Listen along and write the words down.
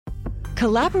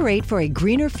Collaborate for a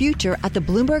greener future at the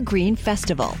Bloomberg Green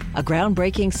Festival, a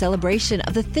groundbreaking celebration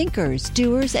of the thinkers,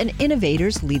 doers, and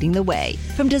innovators leading the way.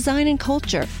 From design and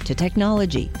culture to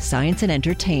technology, science, and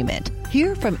entertainment.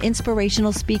 Hear from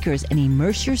inspirational speakers and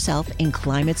immerse yourself in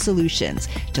climate solutions.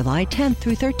 July 10th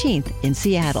through 13th in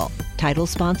Seattle. Title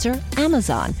sponsor,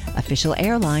 Amazon. Official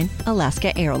airline,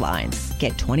 Alaska Airlines.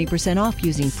 Get 20% off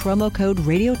using promo code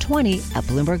radio20 at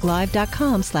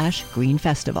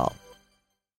BloombergLive.com/greenfestival.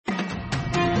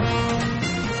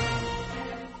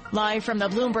 Live from the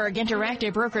Bloomberg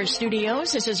Interactive Brokers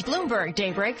Studios, this is Bloomberg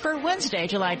Daybreak for Wednesday,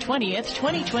 July 20th,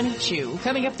 2022.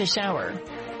 Coming up this hour.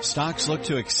 Stocks look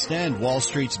to extend Wall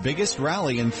Street's biggest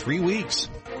rally in 3 weeks.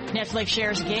 Netflix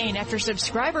shares gain after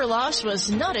subscriber loss was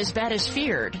not as bad as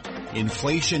feared.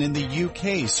 Inflation in the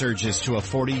UK surges to a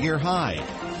 40-year high.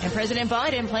 And President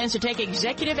Biden plans to take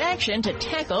executive action to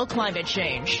tackle climate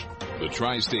change. The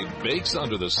tri-state bakes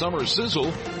under the summer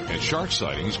sizzle, and shark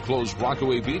sightings close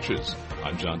Rockaway beaches.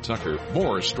 I'm John Tucker.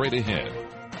 More straight ahead.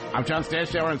 I'm John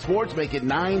Stashower in sports. Make it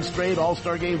 9 straight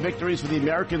All-Star Game victories for the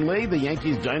American League. The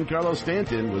Yankees' Giancarlo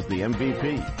Stanton was the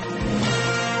MVP.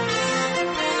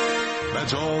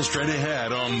 That's all straight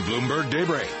ahead on Bloomberg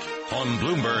Daybreak. On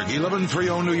Bloomberg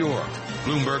 1130 New York,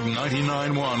 Bloomberg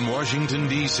 99.1 Washington,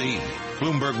 D.C.,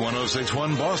 Bloomberg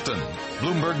 106.1 Boston,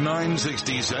 Bloomberg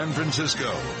 960 San Francisco,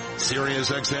 Sirius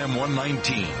XM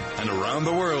 119, and around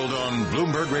the world on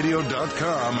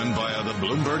BloombergRadio.com and via the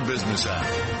Bloomberg Business app.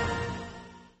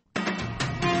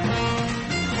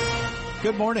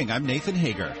 Good morning. I'm Nathan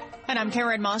Hager. And I'm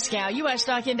Karen Moscow. U.S.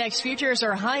 stock index futures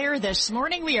are higher this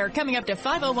morning. We are coming up to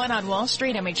 501 on Wall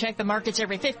Street, and we check the markets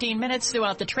every 15 minutes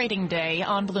throughout the trading day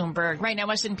on Bloomberg. Right now,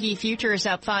 S&P futures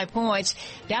up 5 points.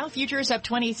 Dow futures up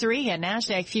 23, and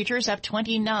NASDAQ futures up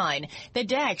 29. The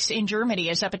DAX in Germany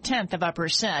is up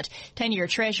 0.1%. 10-year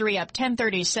Treasury up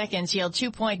 10/30 seconds, yield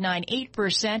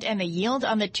 2.98%, and the yield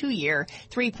on the 2-year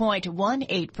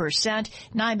 3.18%.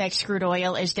 NYMEX crude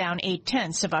oil is down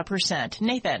 0.8%.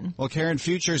 Nathan. Well, Karen,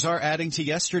 futures are adding to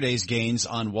yesterday's gains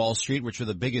on Wall Street, which were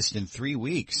the biggest in 3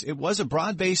 weeks. It was a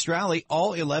broad-based rally.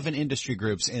 All 11 industry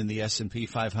groups in the S&P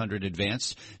 500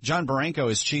 advanced. John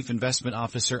Baranko is Chief Investment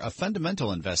Officer of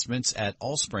Fundamental Investments at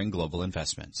Allspring Global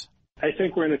Investments. I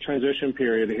think we're in a transition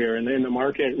period here, and the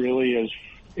market really is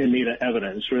in need of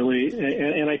evidence, really.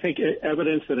 And I think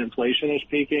evidence that inflation is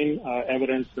peaking,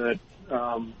 evidence that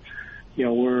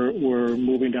we're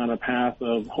moving down a path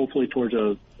of hopefully towards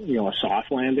a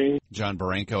soft landing. John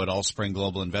Baranko at Allspring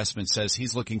Global Investments says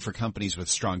he's looking for companies with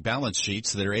strong balance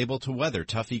sheets that are able to weather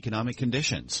tough economic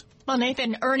conditions. Well,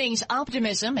 Nathan, earnings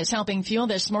optimism is helping fuel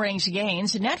this morning's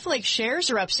gains. Netflix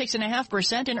shares are up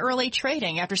 6.5% in early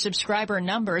trading after subscriber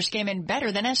numbers came in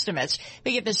better than estimates.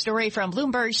 We get the story from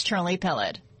Bloomberg's Charlie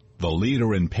Pellet. The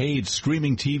leader in paid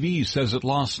streaming TV says it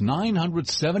lost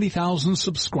 970,000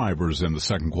 subscribers in the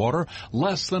second quarter,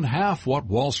 less than half what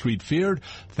Wall Street feared,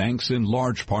 thanks in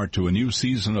large part to a new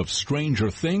season of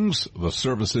Stranger Things, the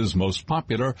service's most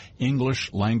popular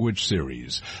English language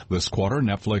series. This quarter,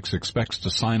 Netflix expects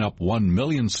to sign up 1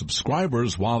 million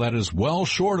subscribers, while that is well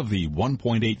short of the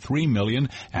 1.83 million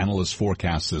analysts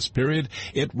forecast this period.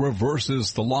 It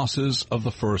reverses the losses of the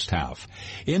first half.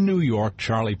 In New York,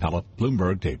 Charlie Pellet,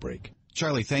 Bloomberg Daybreak.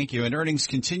 Charlie, thank you. And earnings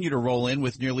continue to roll in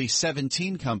with nearly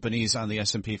 17 companies on the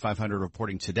S&P 500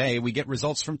 reporting today. We get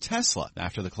results from Tesla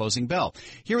after the closing bell.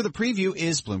 Here with the preview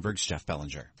is Bloomberg's Jeff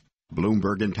Bellinger.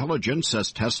 Bloomberg Intelligence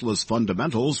says Tesla's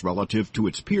fundamentals relative to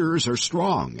its peers are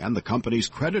strong, and the company's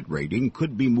credit rating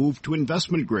could be moved to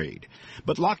investment grade.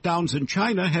 But lockdowns in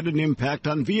China had an impact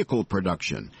on vehicle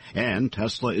production, and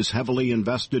Tesla is heavily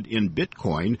invested in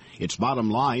Bitcoin. Its bottom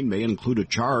line may include a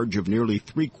charge of nearly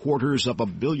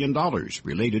 $750 million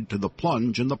related to the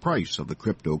plunge in the price of the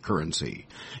cryptocurrency.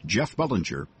 Jeff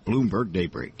Bellinger, Bloomberg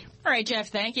Daybreak. All right, Jeff,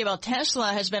 thank you. Well,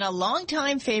 Tesla has been a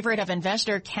longtime favorite of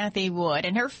investor Cathie Wood,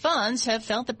 and her funds have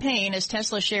felt the pain as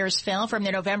Tesla shares fell from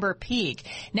their November peak.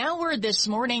 Now word this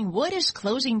morning, Wood is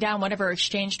closing down one of her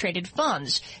exchange-traded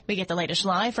funds. We get the latest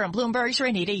live from Bloomberg's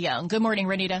Renita Young. Good morning,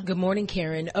 Renita. Good morning,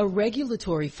 Karen. A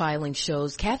regulatory filing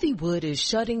shows Cathie Wood is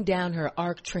shutting down her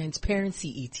ARK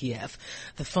Transparency ETF.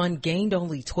 The fund gained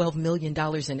only $12 million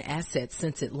in assets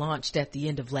since it launched at the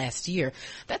end of last year.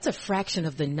 That's a fraction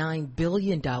of the $9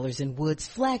 billion in Wood's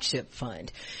flagship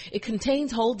fund. It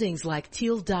contains holdings like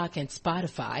TealDoc and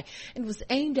Spotify and was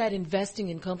aimed at investing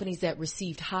in companies that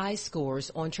received high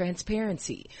scores on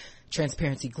transparency.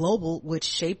 Transparency Global, which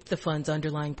shaped the fund's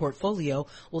underlying portfolio,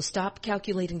 will stop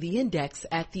calculating the index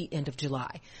at the end of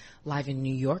July. Live in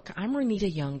New York, I'm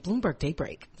Renita Young, Bloomberg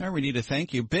Daybreak. All right, Renita,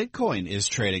 thank you. Bitcoin is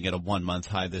trading at a one-month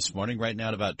high this morning, right now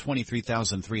at about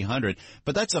 23,300.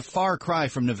 But that's a far cry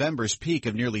from November's peak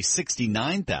of nearly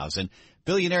 69,000.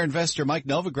 Billionaire investor Mike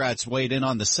Novogratz weighed in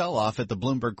on the sell-off at the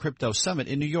Bloomberg Crypto Summit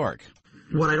in New York.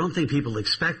 What I don't think people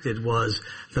expected was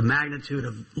the magnitude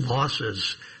of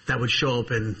losses that would show up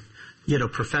in,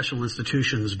 professional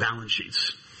institutions' balance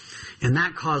sheets. And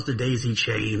that caused a daisy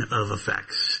chain of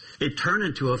effects. It turned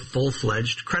into a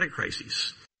full-fledged credit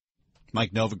crisis.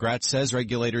 Mike Novogratz says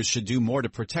regulators should do more to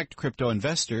protect crypto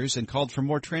investors and called for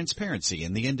more transparency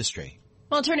in the industry.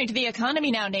 Well, turning to the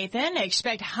economy now, Nathan,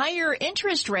 expect higher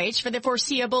interest rates for the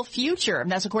foreseeable future.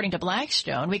 That's according to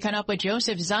Blackstone. We caught up with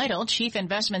Joseph Zeidel, chief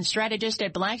investment strategist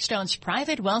at Blackstone's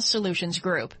Private Wealth Solutions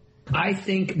Group. I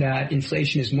think that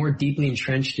inflation is more deeply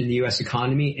entrenched in the U.S.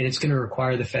 economy, and it's going to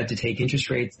require the Fed to take interest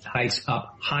rate hikes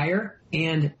up higher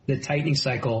and the tightening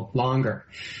cycle longer.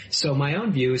 So my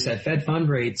own view is that Fed fund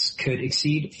rates could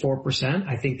exceed 4%.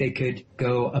 I think they could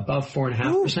go above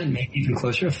 4.5%, maybe even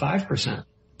closer to 5%.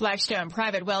 Blackstone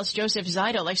Private Wealth's Joseph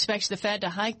Zeidel expects the Fed to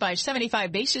hike by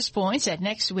 75 basis points at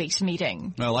next week's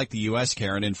meeting. Well, like the U.S.,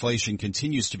 Karen, inflation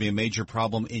continues to be a major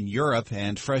problem in Europe,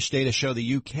 and fresh data show the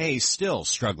U.K. still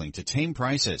struggling to tame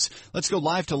prices. Let's go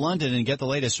live to London and get the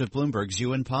latest with Bloomberg's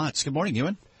Ewan Potts. Good morning,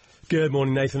 Ewan. Good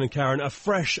morning, Nathan and Karen. A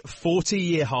fresh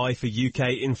 40-year high for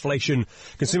UK inflation.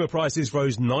 Consumer prices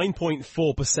rose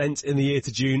 9.4% in the year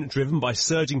to June, driven by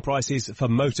surging prices for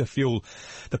motor fuel.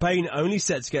 The pain only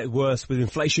set to get worse, with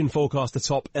inflation forecast to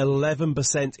top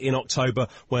 11% in October,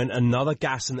 when another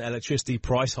gas and electricity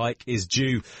price hike is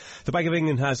due. The Bank of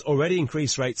England has already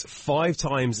increased rates 5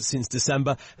 times since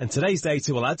December, and today's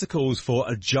data will add to calls for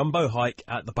a jumbo hike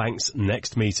at the bank's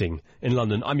next meeting. In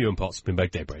London, I'm Ewan Potts,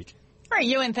 Bloomberg Daybreak. All right,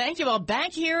 Ewan, thank you. Well,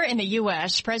 back here in the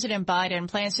U.S., President Biden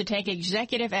plans to take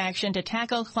executive action to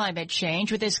tackle climate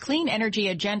change with his clean energy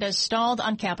agenda stalled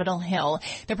on Capitol Hill.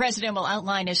 The president will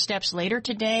outline his steps later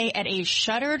today at a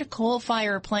shuttered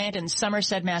coal-fired plant in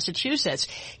Somerset, Massachusetts.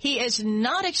 He is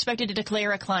not expected to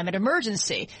declare a climate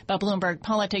emergency, but Bloomberg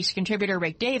Politics contributor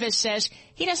Rick Davis says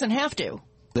he doesn't have to.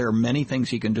 There are many things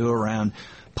he can do around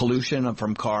pollution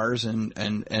from cars and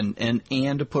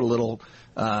to put a little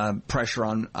pressure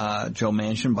on Joe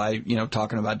Manchin by,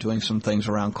 talking about doing some things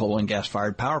around coal and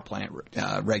gas-fired power plant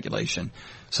regulation.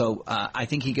 So I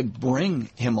think he could bring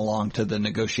him along to the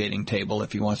negotiating table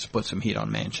if he wants to put some heat on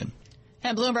Manchin.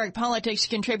 And Bloomberg Politics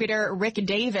contributor Rick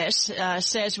Davis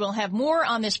says we'll have more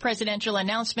on this presidential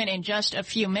announcement in just a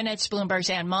few minutes.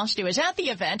 Bloomberg's Ann Mostu is at the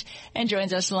event and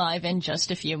joins us live in just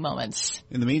a few moments.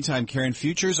 In the meantime, Karen,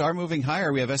 futures are moving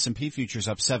higher. We have S&P futures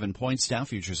up 7 points, Dow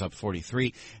futures up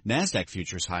 43, NASDAQ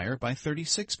futures higher by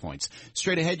 36 points.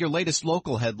 Straight ahead, your latest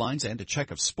local headlines and a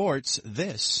check of sports.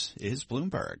 This is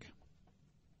Bloomberg.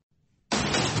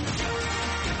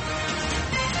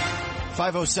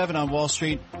 5:07 on Wall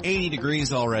Street, 80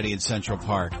 degrees already in Central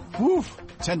Park. Woo!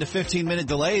 10 to 15-minute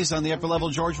delays on the upper-level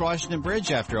George Washington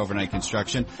Bridge after overnight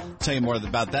construction. I'll tell you more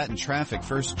about that in traffic.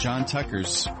 First, John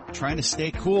Tucker's trying to stay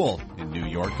cool in New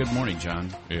York. Good morning,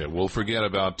 John. Yeah, we'll forget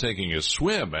about taking a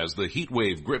swim as the heat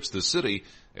wave grips the city.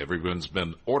 Everyone's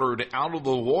been ordered out of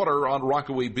the water on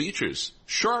Rockaway beaches.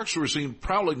 Sharks were seen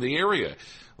prowling the area.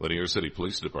 The New York City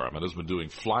Police Department has been doing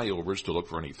flyovers to look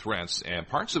for any threats, and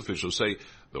parks officials say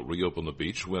they'll reopen the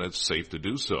beach when it's safe to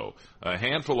do so. A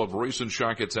handful of recent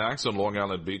shark attacks on Long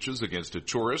Island beaches against a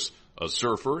tourist, a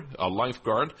surfer, a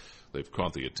lifeguard. They've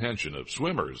caught the attention of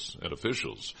swimmers and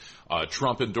officials. A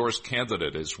Trump-endorsed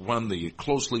candidate has won the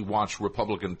closely watched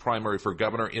Republican primary for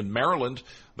governor in Maryland.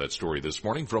 That story this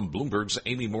morning from Bloomberg's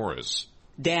Amy Morris.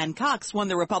 Dan Cox won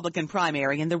the Republican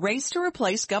primary in the race to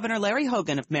replace Governor Larry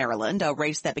Hogan of Maryland, a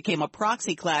race that became a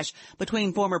proxy clash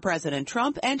between former President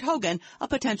Trump and Hogan, a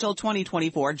potential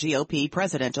 2024 GOP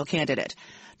presidential candidate.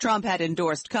 Trump had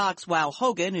endorsed Cox, while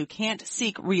Hogan, who can't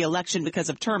seek re-election because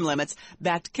of term limits,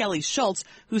 backed Kelly Schultz,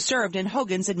 who served in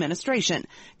Hogan's administration.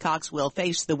 Cox will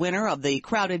face the winner of the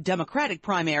crowded Democratic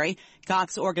primary.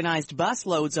 Cox organized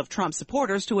busloads of Trump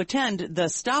supporters to attend the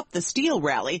Stop the Steal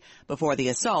rally before the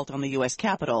assault on the U.S.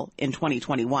 Capitol in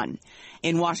 2021.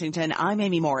 In Washington, I'm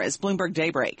Amy Morris, Bloomberg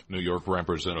Daybreak. New York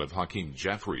Representative Hakeem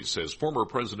Jeffries says former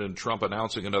President Trump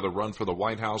announcing another run for the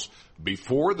White House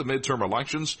before the midterm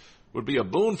elections would be a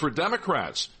boon for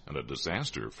Democrats and a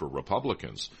disaster for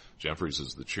Republicans. Jeffries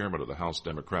is the chairman of the House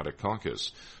Democratic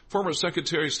Caucus. Former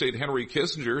Secretary of State Henry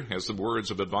Kissinger has some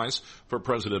words of advice for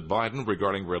President Biden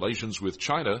regarding relations with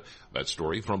China. That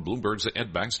story from Bloomberg's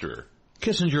Ed Baxter.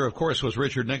 Kissinger, of course, was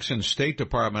Richard Nixon's State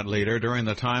Department leader during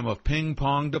the time of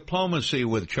ping-pong diplomacy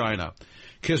with China.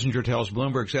 Kissinger tells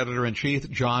Bloomberg's editor-in-chief,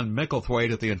 John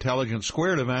Micklethwaite, at the Intelligence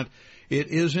Squared event, it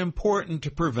is important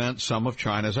to prevent some of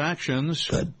China's actions.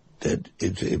 But that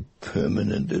it's a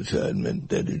permanent assignment,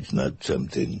 that it's not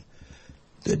something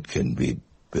that can be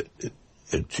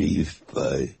achieved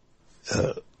by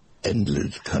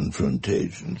endless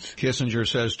confrontations. Kissinger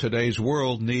says today's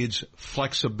world needs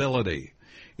flexibility.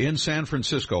 In San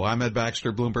Francisco, I'm Ed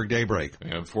Baxter, Bloomberg Daybreak.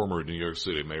 And former New York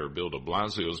City Mayor Bill de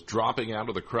Blasio is dropping out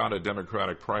of the crowded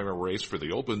Democratic primary race for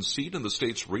the open seat in the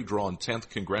state's redrawn 10th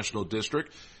congressional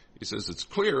district. He says it's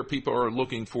clear people are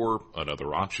looking for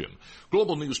another option.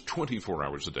 Global news 24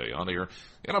 hours a day on air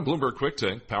and on Bloomberg Quick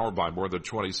Take, powered by more than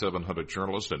 2,700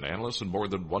 journalists and analysts in more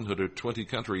than 120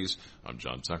 countries. I'm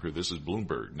John Tucker. This is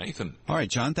Bloomberg. Nathan. All right,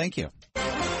 John, thank you.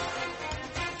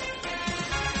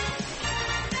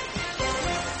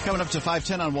 Coming up to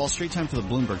 5:10 on Wall Street, time for the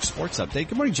Bloomberg Sports Update.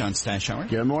 Good morning, John Stashower.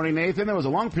 Good morning, Nathan. There was a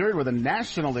long period where the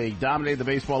National League dominated the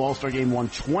baseball All-Star Game, won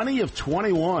 20 of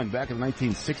 21 back in the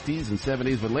 1960s and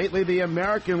 70s. But lately, the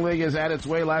American League has had its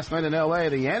way. Last night in L.A.,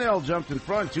 the NL jumped in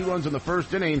front, 2 runs in the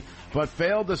first inning, but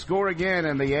failed to score again,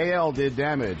 and the AL did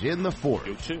damage in the fourth.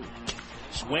 2-2.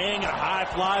 Swing, a high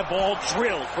fly ball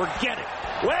drilled. Forget it.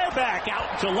 Way back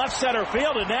out to left center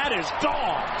field, and that is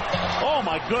gone. Oh,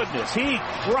 my goodness. He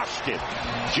crushed it.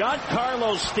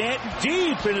 Giancarlo Stanton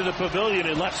deep into the pavilion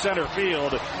in left center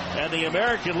field, and the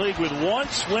American League with one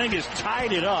swing has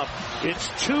tied it up. It's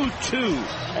 2-2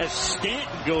 as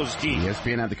Stanton goes deep.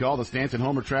 ESPN had the call. The Stanton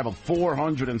homer traveled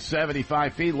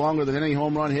 475 feet, longer than any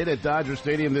home run hit at Dodger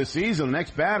Stadium this season. The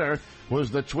next batter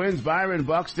was the Twins' Byron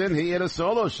Buxton. He hit a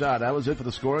solo shot. That was it for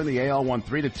the scoring. The AL won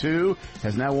 3-2,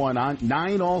 has now won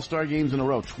 9 All-Star games in a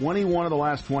row, 21 of the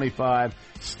last 25.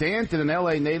 Stanton, an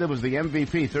L.A. native, was the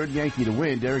MVP, third Yankee to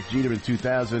win. Derek Jeter in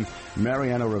 2000,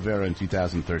 Mariano Rivera in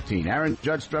 2013. Aaron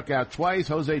Judge struck out twice.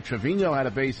 Jose Trevino had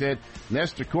a base hit.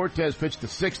 Nestor Cortez pitched the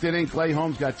 6th inning. Clay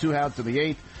Holmes got 2 outs in the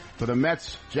 8th. For the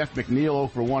Mets, Jeff McNeil 0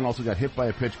 for 1, also got hit by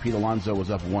a pitch. Pete Alonso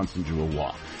was up once and drew a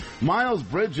walk. Miles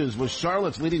Bridges was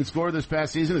Charlotte's leading scorer this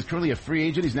past season. Is currently a free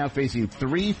agent. He's now facing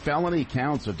 3 felony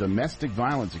counts of domestic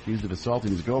violence, accused of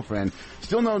assaulting his girlfriend.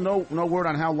 Still no word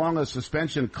on how long a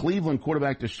suspension Cleveland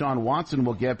quarterback Deshaun Watson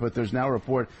will get, but there's now a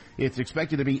report it's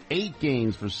expected to be 8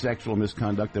 games for sexual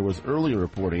misconduct. There was earlier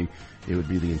reporting it would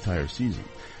be the entire season.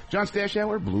 John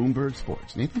Stashower, Bloomberg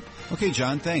Sports. Nathan? Okay,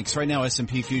 John, thanks. Right now,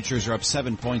 S&P futures are up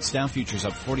 7 points. Dow futures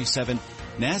up 47.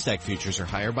 NASDAQ futures are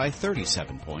higher by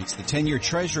 37 points. The 10-year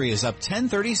Treasury is up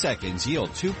 10/30 seconds. Yield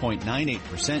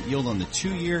 2.98%. Yield on the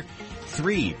 2-year,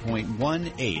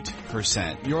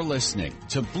 3.18%. You're listening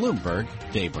to Bloomberg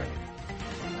Daybreak.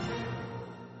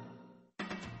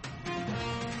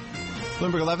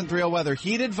 Bloomberg 11:30 weather.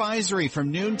 Heat advisory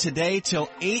from noon today till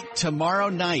 8 tomorrow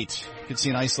night. You could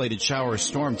see an isolated shower or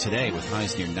storm today with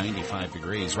highs near 95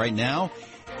 degrees. Right now,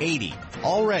 80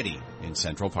 already in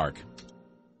Central Park.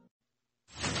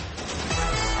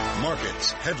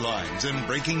 Markets, headlines, and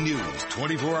breaking news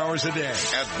 24 hours a day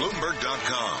at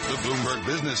Bloomberg.com, the Bloomberg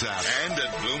Business app, and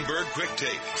at Bloomberg Quick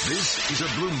Take. This is a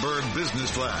Bloomberg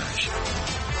Business Flash.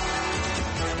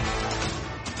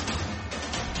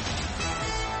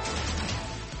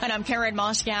 And I'm Karen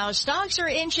Moscow. Stocks are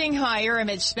inching higher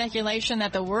amid speculation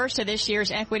that the worst of this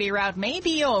year's equity rout may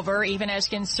be over, even as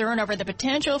concern over the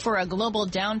potential for a global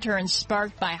downturn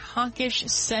sparked by hawkish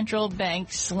central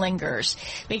bank slingers.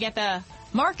 We get a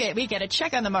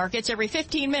check on the markets every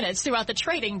 15 minutes throughout the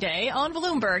trading day on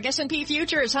Bloomberg. S&P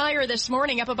futures higher this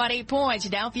morning, up about 8 points.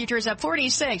 Dow futures up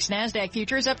 46. NASDAQ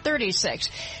futures up 36.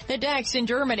 The DAX in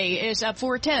Germany is up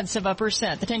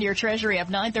 0.4%. The 10-year Treasury up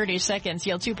 9/30 seconds.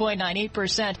 Yield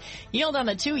 2.98%. Yield on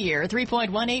the 2-year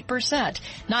 3.18%.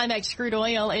 NYMEX crude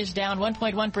oil is down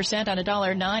 1.1% on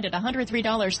 $1.09 at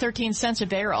 $103.13 a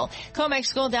barrel.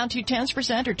 COMEX gold down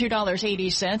 0.2% or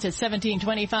 $2.80 at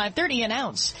 $17.25.30 an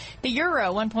ounce. The euro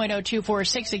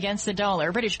 1.0246 against the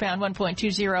dollar. British pound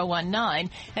 1.2019.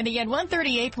 And the yen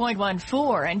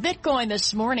 138.14. And Bitcoin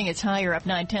this morning, it's higher, up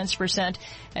 0.9%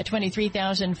 at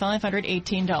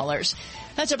 $23,518.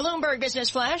 That's a Bloomberg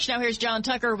Business Flash. Now here's John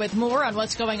Tucker with more on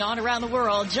what's going on around the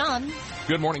world. John.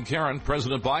 Good morning, Karen.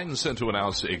 President Biden sent to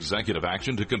announce executive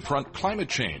action to confront climate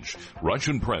change.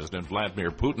 Russian President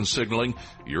Vladimir Putin signaling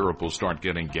Europe will start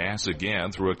getting gas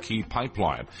again through a key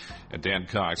pipeline. And Dan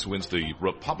Cox wins the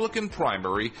Republican primary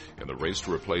primary in the race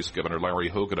to replace Governor Larry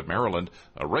Hogan of Maryland,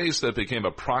 a race that became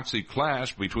a proxy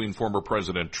clash between former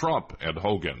President Trump and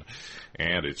Hogan.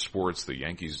 And in sports, the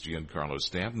Yankees' Giancarlo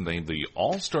Stanton named the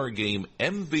All-Star Game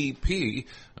MVP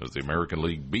as the American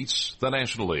League beats the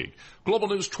National League. Global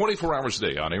news 24 hours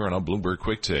a day on air and on Bloomberg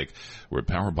Quick Take. We're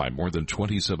powered by more than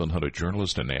 2,700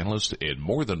 journalists and analysts in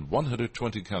more than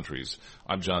 120 countries.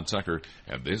 I'm John Tucker,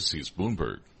 and this is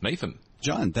Bloomberg. Nathan.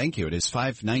 John, thank you. It is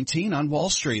 5:19 on Wall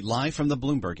Street, live from the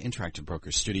Bloomberg Interactive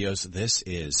Brokers Studios. This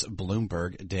is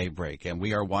Bloomberg Daybreak, and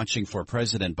we are watching for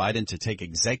President Biden to take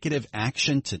executive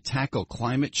action to tackle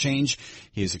climate change.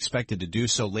 He is expected to do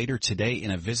so later today in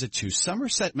a visit to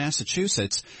Somerset,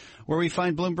 Massachusetts, where we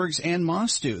find Bloomberg's Ann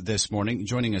Mostu this morning,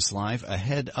 joining us live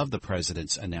ahead of the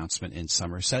president's announcement in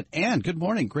Somerset. Ann, good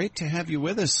morning. Great to have you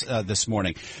with us this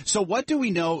morning. So what do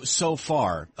we know so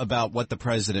far about what the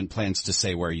president plans to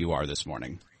say where you are this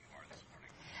morning?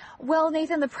 Well,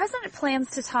 Nathan, the president plans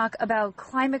to talk about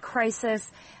climate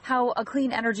crisis, how a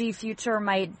clean energy future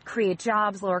might create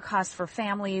jobs, lower costs for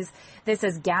families. This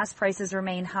as gas prices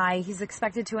remain high. He's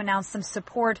expected to announce some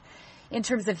support in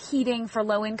terms of heating for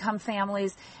low-income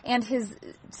families and his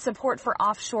support for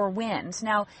offshore wind.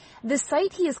 Now, the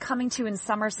site he is coming to in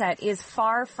Somerset is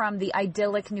far from the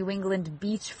idyllic New England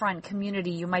beachfront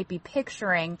community you might be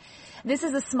picturing. This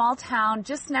is a small town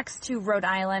just next to Rhode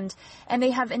Island, and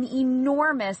they have an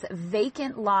enormous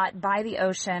vacant lot by the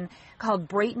ocean called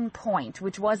Brayton Point,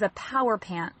 which was a power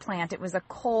plant. It was a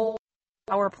coal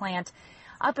power plant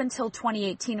up until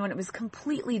 2018 when it was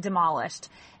completely demolished.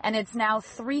 And it's now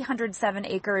 307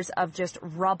 acres of just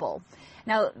rubble.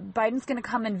 Now, Biden's going to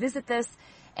come and visit this,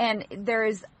 and there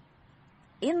is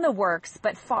in the works,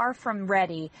 but far from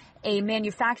ready, a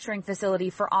manufacturing facility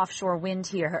for offshore wind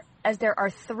here, as there are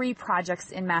 3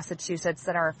 projects in Massachusetts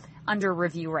that are under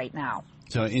review right now.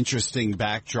 So interesting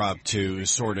backdrop to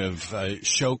sort of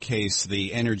showcase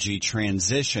the energy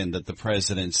transition that the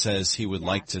president says he would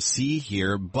like to see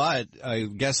here. But I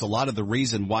guess a lot of the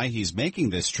reason why he's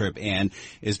making this trip, Ann,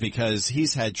 is because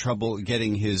he's had trouble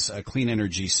getting his clean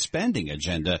energy spending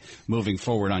agenda moving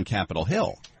forward on Capitol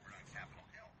Hill.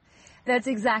 That's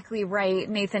exactly right,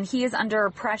 Nathan. He is under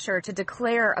pressure to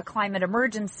declare a climate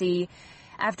emergency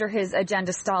after his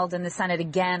agenda stalled in the Senate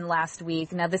again last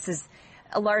week. Now, this is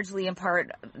largely in part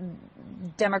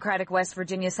Democratic West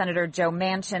Virginia Senator Joe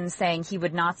Manchin saying he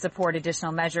would not support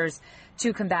additional measures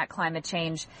to combat climate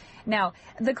change. Now,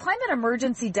 the climate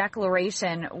emergency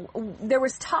declaration, there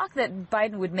was talk that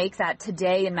Biden would make that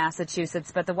today in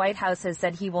Massachusetts, but the White House has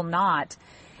said he will not.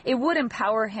 It would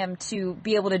empower him to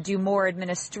be able to do more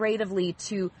administratively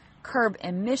to curb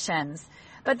emissions.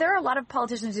 But there are a lot of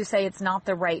politicians who say it's not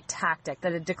the right tactic,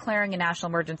 that declaring a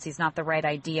national emergency is not the right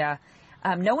idea.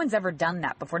 No one's ever done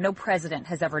that before. No president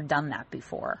has ever done that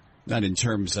before. Not in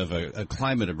terms of a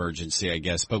climate emergency, I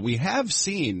guess, but we have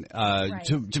seen, right,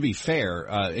 to be fair,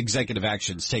 executive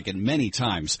actions taken many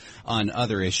times on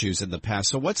other issues in the past.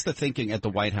 So what's the thinking at the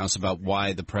White House about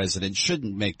why the president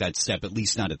shouldn't make that step, at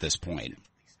least not at this point?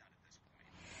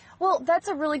 Well, that's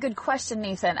a really good question,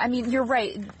 Nathan. I mean, you're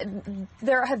right.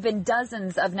 There have been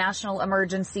dozens of national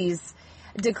emergencies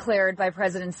declared by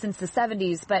presidents since the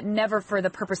 70s, but never for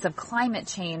the purpose of climate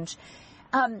change.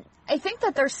 I think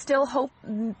that there's still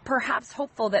perhaps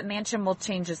hopeful that Manchin will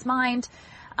change his mind.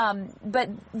 But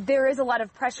there is a lot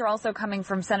of pressure also coming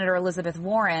from Senator Elizabeth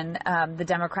Warren, the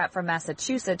Democrat from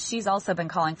Massachusetts. She's also been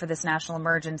calling for this national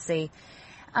emergency.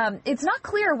 It's not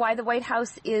clear why the White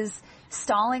House is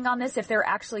stalling on this if they're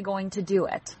actually going to do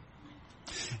it.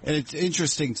 And it's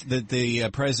interesting that the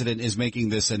president is making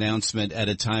this announcement at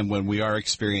a time when we are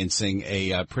experiencing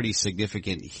a pretty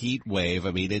significant heat wave.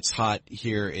 I mean, it's hot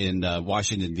here in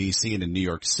Washington, D.C. and in New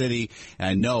York City. And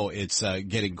I know it's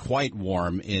getting quite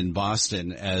warm in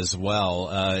Boston as well.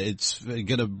 It's going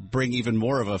to bring even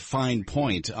more of a fine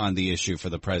point on the issue for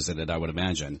the president, I would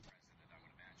imagine.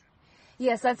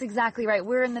 Yes, that's exactly right.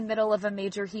 We're in the middle of a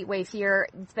major heat wave here.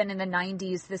 It's been in the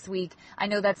 90s this week. I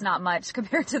know that's not much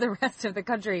compared to the rest of the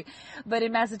country, but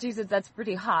in Massachusetts, that's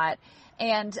pretty hot.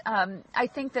 And I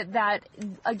think that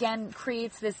again,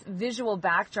 creates this visual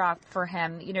backdrop for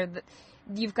him. You know,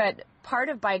 you've got part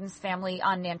of Biden's family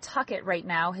on Nantucket right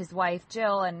now, his wife,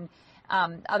 Jill, and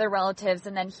other relatives.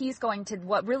 And then he's going to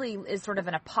what really is sort of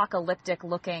an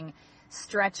apocalyptic-looking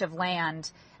stretch of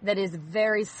land that is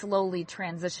very slowly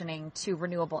transitioning to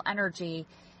renewable energy,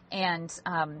 and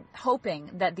hoping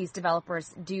that these developers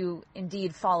do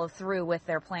indeed follow through with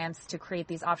their plans to create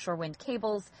these offshore wind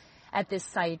cables at this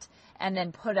site and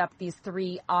then put up these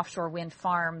 3 offshore wind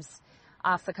farms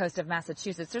off the coast of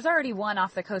Massachusetts. There's already one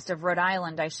off the coast of Rhode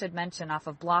Island, I should mention, off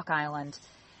of Block Island.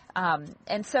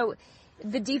 And so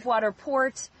the Deepwater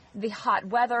port, the hot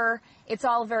weather, it's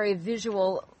all very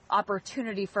visual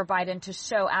opportunity for Biden to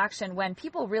show action when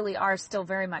people really are still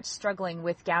very much struggling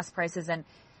with gas prices and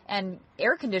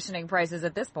air conditioning prices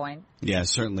at this point. Yeah,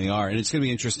 certainly are. And it's going to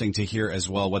be interesting to hear as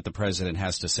well what the president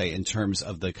has to say in terms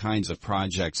of the kinds of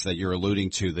projects that you're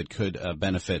alluding to that could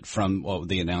benefit from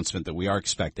the announcement that we are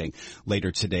expecting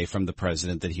later today from the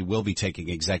president that he will be taking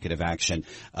executive action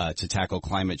to tackle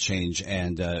climate change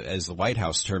and, as the White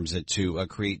House terms it, to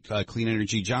create clean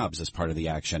energy jobs as part of the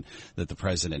action that the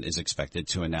president is expected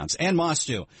to announce. Ann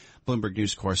Mostu, Bloomberg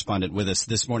News correspondent, with us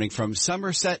this morning from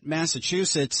Somerset,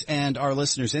 Massachusetts, and our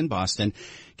listeners in Boston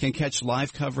can catch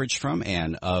live coverage from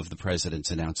Ann of the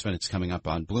president's announcement. It's coming up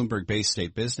on Bloomberg Bay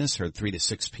State Business, heard 3 to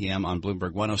 6 p.m. on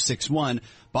Bloomberg 106.1,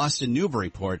 Boston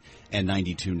Newburyport, and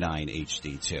 92.9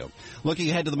 HD2. Looking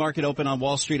ahead to the market open on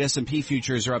Wall Street, S&P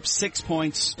futures are up 6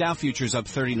 points, Dow futures up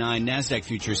 39, NASDAQ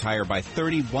futures higher by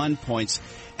 31 points,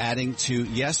 adding to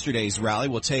yesterday's rally.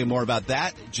 We'll tell you more about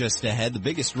that just ahead. The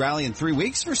biggest rally in 3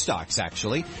 weeks for stocks,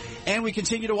 actually. And we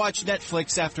continue to watch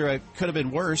Netflix after a could have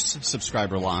been worse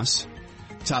subscriber loss.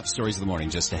 Top stories of the morning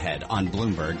just ahead on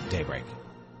Bloomberg Daybreak.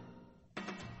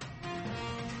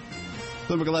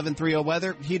 Bloomberg 11:30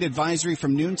 weather. Heat advisory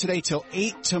from noon today till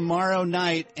 8 tomorrow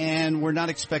night. And we're not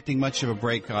expecting much of a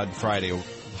break on Friday.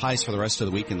 Highs for the rest of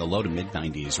the week in the low to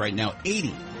mid-90s. Right now,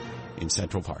 80 in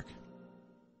Central Park.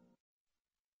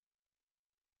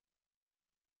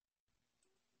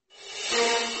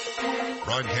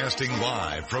 Broadcasting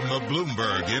live from the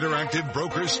Bloomberg Interactive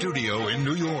Broker Studio in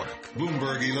New York.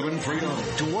 Bloomberg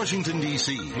 1130 to Washington,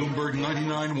 D.C. Bloomberg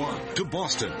 99.1 to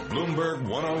Boston. Bloomberg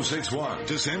 106.1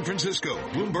 to San Francisco.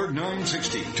 Bloomberg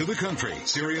 960 to the country.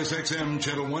 Sirius XM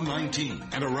Channel 119.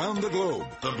 And around the globe,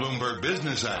 the Bloomberg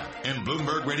Business app and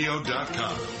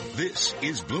BloombergRadio.com. This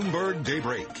is Bloomberg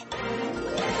Daybreak.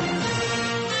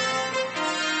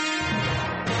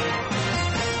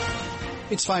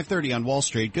 It's 5:30 on Wall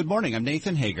Street. Good morning. I'm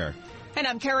Nathan Hager. And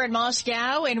I'm Karen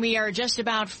Moscow, and we are just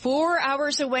about 4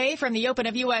 hours away from the open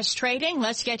of U.S. trading.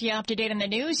 Let's get you up to date on the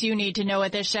news you need to know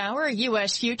at this hour.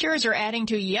 U.S. futures are adding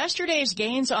to yesterday's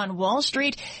gains on Wall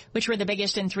Street, which were the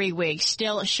biggest in 3 weeks.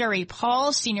 Still, Sherry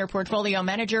Paul, senior portfolio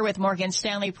manager with Morgan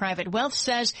Stanley Private Wealth,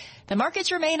 says the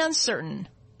markets remain uncertain.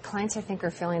 Clients, I think,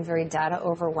 are feeling very data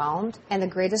overwhelmed, and the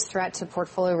greatest threat to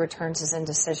portfolio returns is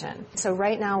indecision. So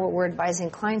right now what we're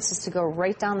advising clients is to go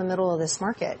right down the middle of this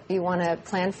market. You want to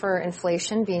plan for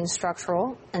inflation being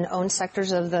structural and own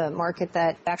sectors of the market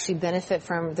that actually benefit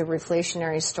from the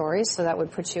reflationary story. So that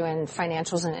would put you in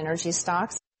financials and energy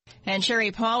stocks. And Sherry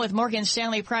Paul with Morgan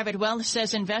Stanley Private Wealth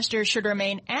says investors should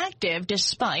remain active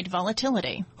despite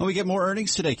volatility. Well, we get more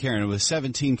earnings today, Karen, with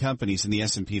 17 companies in the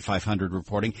S&P 500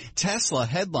 reporting. Tesla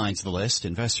headlines the list.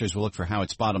 Investors will look for how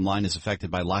its bottom line is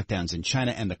affected by lockdowns in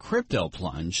China and the crypto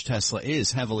plunge. Tesla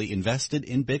is heavily invested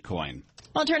in Bitcoin.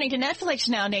 Well, turning to Netflix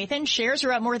now, Nathan, shares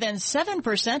are up more than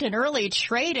 7% in early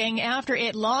trading after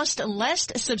it lost less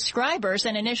subscribers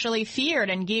than initially feared.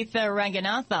 And Geetha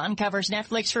Ranganathan covers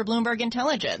Netflix for Bloomberg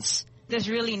Intelligence. There's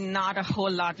really not a whole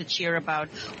lot to cheer about.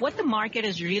 What the market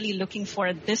is really looking for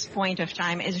at this point of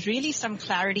time is really some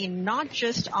clarity, not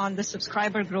just on the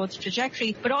subscriber growth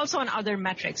trajectory, but also on other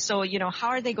metrics. So, how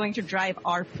are they going to drive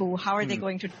ARPU? How are they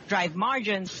going to drive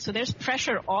margins? So there's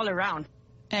pressure all around.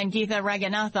 And Geetha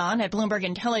Ranganathan at Bloomberg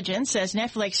Intelligence says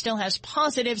Netflix still has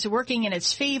positives working in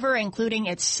its favor, including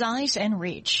its size and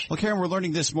reach. Well, Karen, we're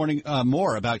learning this morning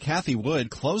more about Cathie Wood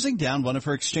closing down one of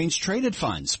her exchange-traded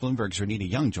funds. Bloomberg's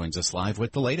Renita Young joins us live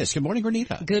with the latest. Good morning,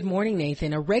 Renita. Good morning,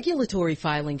 Nathan. A regulatory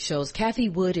filing shows Cathie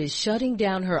Wood is shutting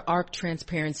down her ARK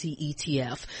Transparency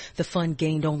ETF. The fund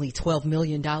gained only $12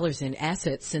 million in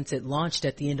assets since it launched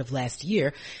at the end of last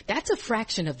year. That's a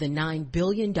fraction of the $9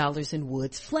 billion in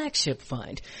Wood's flagship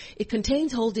fund. It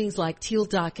contains holdings like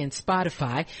TealDoc and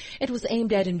Spotify. It was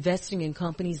aimed at investing in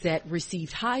companies that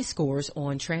received high scores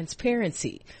on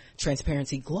transparency.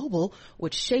 Transparency Global,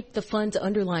 which shaped the fund's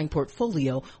underlying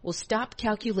portfolio, will stop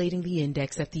calculating the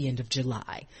index at the end of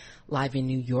July. Live in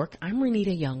New York, I'm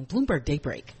Renita Young, Bloomberg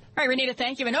Daybreak. All right, Renita,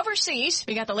 thank you. And overseas,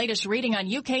 we got the latest reading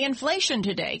on UK inflation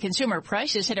today. Consumer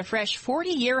prices hit a fresh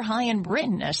 40-year high in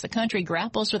Britain as the country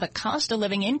grapples with a cost of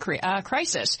living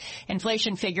crisis.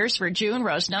 Inflation figures for June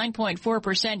rose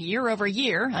 9.4% year over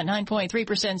year. A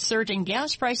 9.3% surge in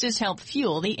gas prices helped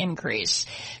fuel the increase.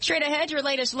 Straight ahead, your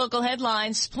latest local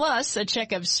headlines, plus a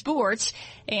check of sports.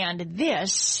 And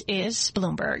this is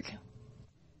Bloomberg.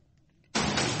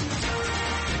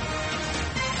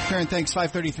 Karen, thanks.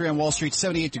 533 on Wall Street,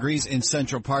 78 degrees in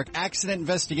Central Park. Accident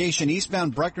investigation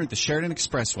eastbound Bruckner at the Sheridan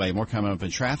Expressway. More coming up in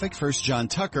traffic. First, John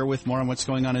Tucker with more on what's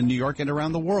going on in New York and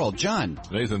around the world. John.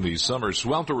 Nathan, the summer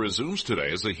swelter resumes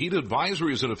today as the heat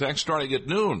advisory is in effect starting at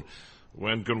noon.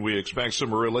 When can we expect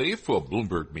some relief? Well,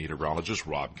 Bloomberg meteorologist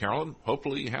Rob Carolyn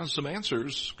hopefully has some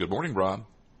answers. Good morning, Rob.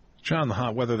 John, the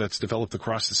hot weather that's developed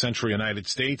across the central United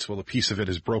States, well, a piece of it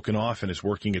has broken off and is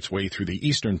working its way through the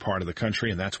eastern part of the country,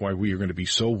 and that's why we are going to be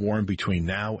so warm between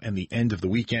now and the end of the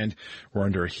weekend. We're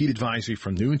under a heat advisory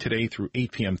from noon today through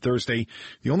 8 p.m. Thursday.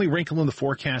 The only wrinkle in the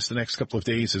forecast the next couple of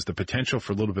days is the potential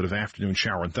for a little bit of afternoon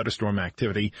shower and thunderstorm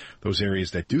activity. Those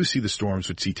areas that do see the storms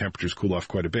would see temperatures cool off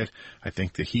quite a bit. I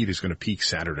think the heat is going to peak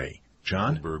Saturday.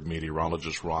 John? Bloomberg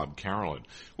meteorologist Rob Carolyn.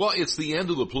 Well, it's the end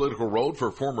of the political road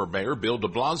for former Mayor Bill de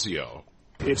Blasio.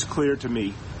 It's clear to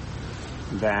me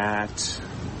that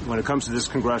when it comes to this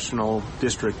congressional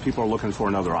district, people are looking for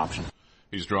another option.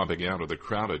 He's dropping out of the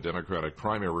crowded Democratic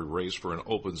primary race for an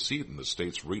open seat in the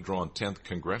state's redrawn 10th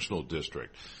congressional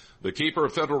district. The keeper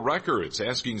of federal records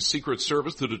asking Secret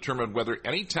Service to determine whether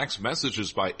any text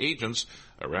messages by agents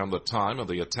around the time of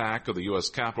the attack of the U.S.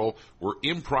 Capitol were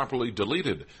improperly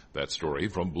deleted. That story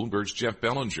from Bloomberg's Jeff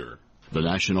Bellinger. The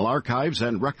National Archives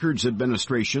and Records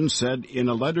Administration said in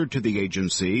a letter to the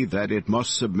agency that it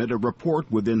must submit a report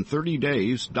within 30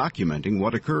 days documenting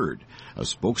what occurred. A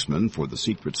spokesman for the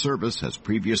Secret Service has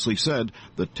previously said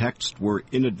the texts were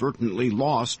inadvertently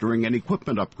lost during an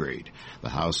equipment upgrade. The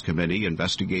House committee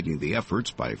investigating the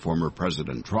efforts by former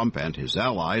President Trump and his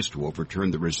allies to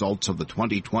overturn the results of the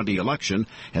 2020 election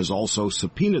has also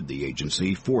subpoenaed the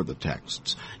agency for the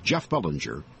texts. Jeff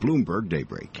Bellinger, Bloomberg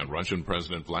Daybreak. And Russian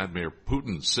President Vladimir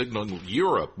Putin signaled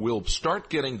Europe will start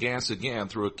getting gas again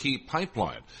through a key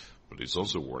pipeline. But he's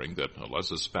also warning that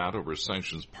unless a spat over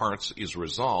sanctions parts is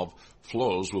resolved,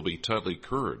 flows will be tightly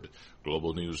curbed.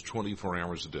 Global news 24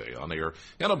 hours a day on air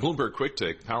and a Bloomberg Quick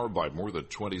Take powered by more than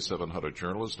 2,700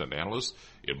 journalists and analysts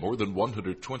in more than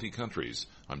 120 countries.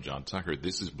 I'm John Tucker.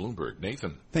 This is Bloomberg.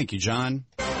 Nathan. Thank you, John.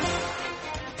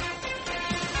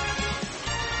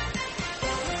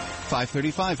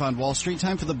 5:35 on Wall Street.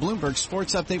 Time for the Bloomberg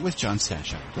Sports Update with John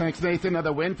Stashow. Thanks, Nathan.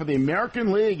 Another win for the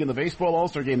American League in the Baseball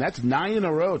All-Star Game. That's 9 in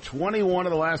a row, 21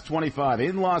 of the last 25.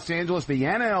 In Los Angeles, the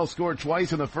NL scored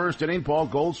twice in the first inning. Paul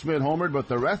Goldschmidt homered, but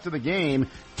the rest of the game,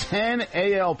 10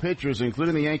 AL pitchers,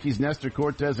 including the Yankees' Nestor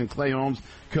Cortez and Clay Holmes,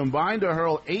 combined to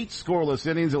hurl 8 scoreless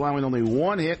innings, allowing only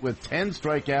 1 hit with 10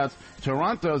 strikeouts.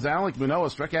 Toronto's Alek Manoah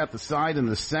struck out the side in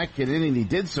the second inning. He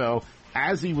did so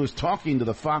as he was talking to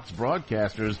the Fox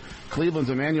broadcasters. Cleveland's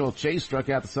Emmanuel Chase struck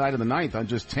out the side in the ninth on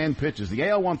just 10 pitches. The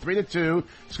AL won 3-2,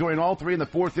 scoring all 3 in the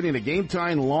fourth inning. A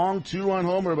game-tying long 2-run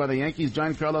homer by the Yankees'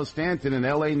 Giancarlo Stanton, an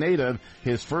L.A. native,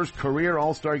 his first career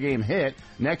All-Star Game hit.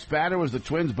 Next batter was the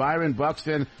Twins' Byron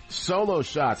Buxton. Solo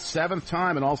shot, 7th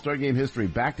time in All-Star Game history.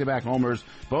 Back-to-back homers.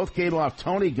 Both came off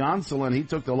Tony Gonsolin. He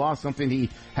took the loss, something he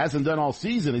hasn't done all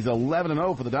season. He's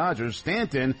 11-0 for the Dodgers.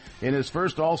 Stanton, in his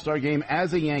first All-Star Game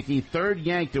as a Yankee, third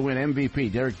Yank to win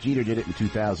MVP. Derek Jeter did it in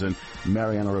 2000.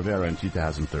 Mariano Rivera in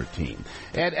 2013.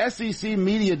 At SEC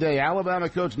Media Day, Alabama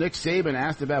coach Nick Saban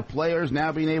asked about players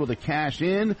now being able to cash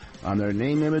in on their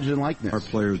name, image, and likeness. Our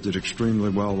players did extremely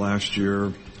well last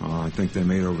year. I think they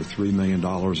made over $3 million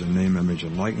in name, image,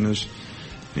 and likeness.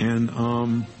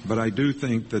 And but I do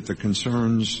think that the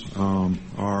concerns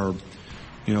are,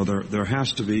 you know, there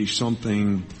has to be some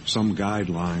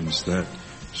guidelines that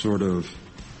sort of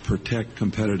protect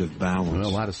competitive balance. Well, a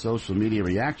lot of social media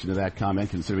reaction to that comment,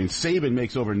 considering Saban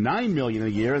makes over $9 million a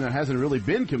year, and there hasn't really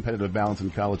been competitive balance in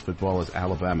college football as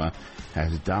Alabama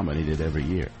has dominated every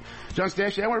year. John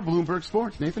Stashower, Bloomberg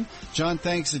Sports. Nathan? John,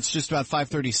 thanks. It's just about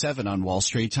 5:37 on Wall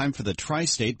Street. Time for the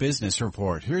Tri-State Business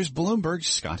Report. Here's Bloomberg's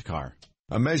Scott Carr.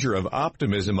 A measure of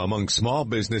optimism among small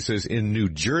businesses in New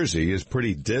Jersey is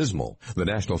pretty dismal. The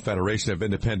National Federation of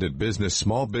Independent Business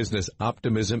Small Business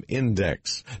Optimism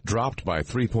Index dropped by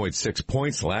 3.6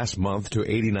 points last month to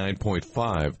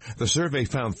 89.5. The survey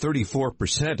found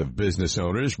 34% of business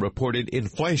owners reported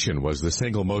inflation was the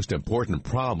single most important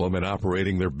problem in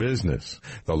operating their business.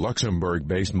 The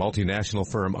Luxembourg-based multinational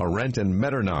firm Arendt &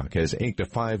 Metternich has inked a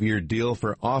 5-year deal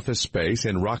for office space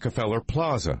in Rockefeller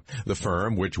Plaza. The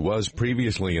firm, which was previously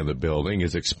previously in the building,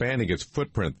 is expanding its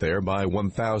footprint there by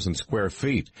 1,000 square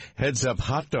feet. Heads up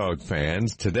hot dog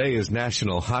fans, today is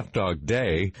National Hot Dog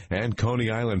Day, and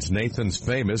Coney Island's Nathan's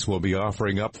Famous will be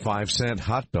offering up 5-cent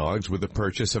hot dogs with the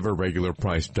purchase of a regular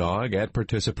priced dog at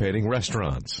participating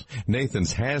restaurants.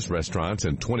 Nathan's has restaurants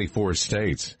in 24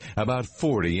 states, about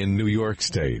 40 in New York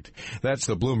State. That's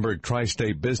the Bloomberg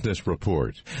Tri-State Business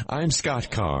Report. I'm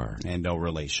Scott Carr. And no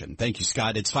relation. Thank you,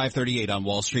 Scott. It's 5:38 on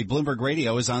Wall Street. Bloomberg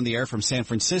Radio is on the air from San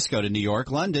Francisco to New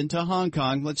York, London to Hong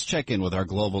Kong. Let's check in with our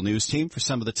global news team for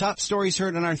some of the top stories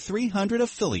heard on our 300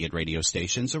 affiliate radio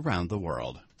stations around the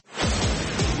world.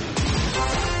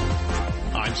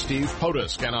 I'm Steve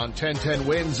Potusk, and on 1010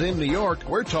 Wins in New York,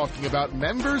 we're talking about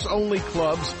members-only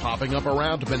clubs popping up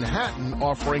around Manhattan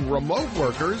offering remote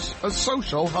workers a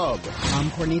social hub. I'm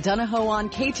Courtney Donahoe on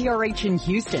KTRH in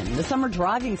Houston. The summer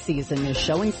driving season is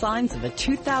showing signs of a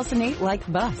 2008-like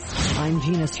bust. I'm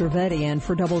Gina Cervetti, and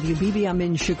for WBB, I'm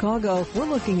in Chicago. We're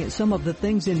looking at some of the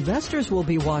things investors will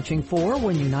be watching for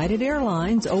when United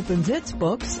Airlines opens its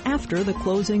books after the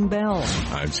closing bell.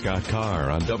 I'm Scott Carr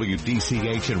on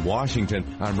WDCH in Washington.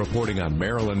 I'm reporting on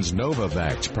Maryland's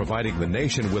Novavax, providing the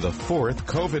nation with a fourth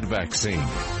COVID vaccine.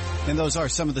 And those are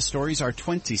some of the stories our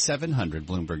 2,700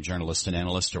 Bloomberg journalists and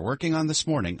analysts are working on this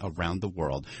morning around the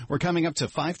world. We're coming up to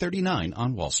 5:39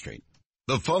 on Wall Street.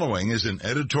 The following is an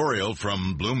editorial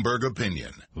from Bloomberg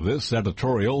Opinion. This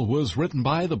editorial was written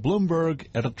by the Bloomberg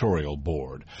editorial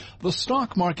board. The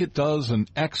stock market does an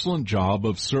excellent job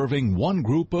of serving one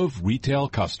group of retail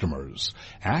customers,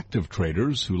 active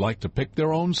traders who like to pick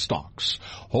their own stocks.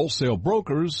 Wholesale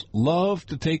brokers love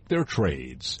to take their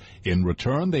trades. In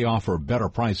return, they offer better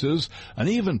prices and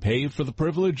even pay for the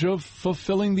privilege of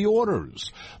fulfilling the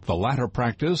orders. The latter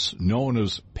practice, known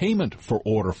as payment for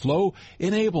order flow,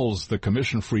 enables the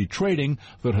commission-free trading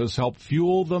that has helped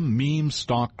fuel the meme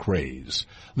stock craze.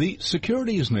 The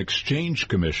Securities and Exchange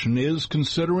Commission is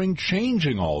considering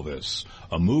changing all this,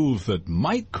 a move that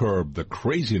might curb the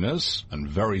craziness and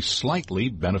very slightly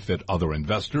benefit other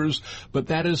investors, but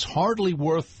that is hardly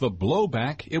worth the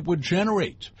blowback it would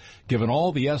generate. Given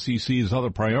all the SEC's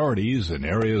other priorities in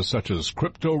areas such as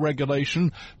crypto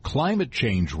regulation, climate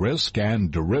change risk,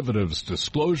 and derivatives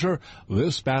disclosure,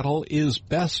 this battle is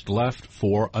best left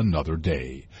for another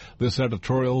day. This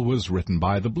editorial was written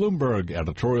by the Bloomberg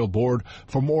editorial board.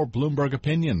 For more Bloomberg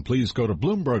opinion, please go to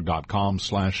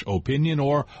Bloomberg.com/opinion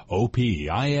or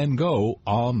OPIN Go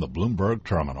on the Bloomberg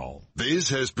terminal. This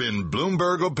has been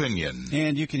Bloomberg Opinion.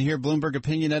 And you can hear Bloomberg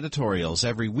Opinion editorials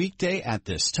every weekday at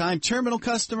this time. Terminal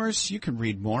customers, you can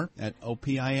read more at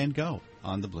OPIN Go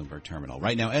on the Bloomberg terminal.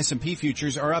 Right now, S&P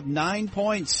futures are up 9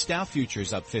 points. Dow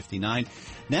futures up 59.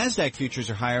 NASDAQ futures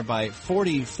are higher by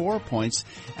 44 points.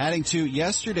 Adding to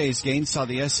yesterday's gains, saw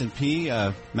the S&P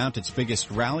mount its biggest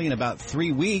rally in about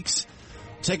 3 weeks.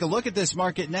 Take a look at this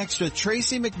market next with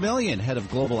Tracy McMillian, head of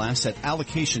Global Asset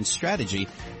Allocation Strategy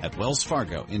at Wells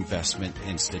Fargo Investment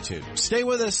Institute. Stay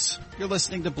with us. You're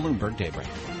listening to Bloomberg Daybreak.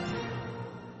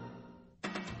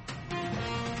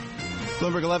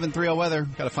 Bloomberg 11:30 weather.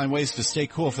 Got to find ways to stay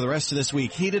cool for the rest of this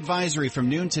week. Heat advisory from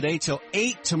noon today till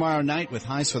 8 tomorrow night with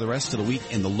highs for the rest of the week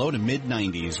in the low to mid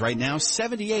 90s. Right now,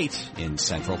 78 in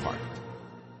Central Park.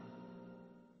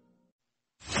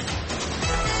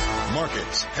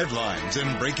 Markets, headlines,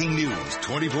 and breaking news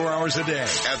 24 hours a day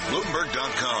at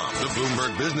Bloomberg.com, the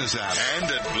Bloomberg Business app,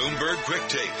 and at Bloomberg Quick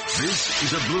Take. This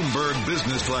is a Bloomberg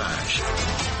Business Flash.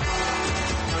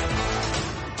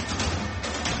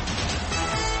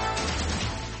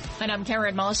 And I'm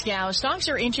Karen Moscow. Stocks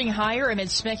are inching higher amid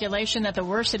speculation that the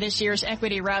worst of this year's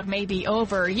equity rout may be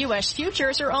over. U.S.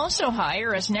 futures are also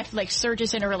higher as Netflix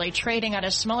surges in early trading on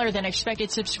a smaller than expected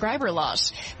subscriber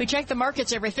loss. We check the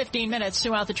markets every 15 minutes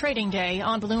throughout the trading day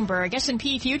on Bloomberg.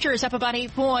 S&P futures up about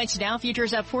 8 points. Dow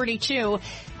futures up 42.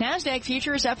 NASDAQ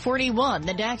futures up 41.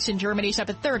 The DAX in Germany's up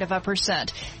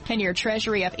 1/3%. 10-year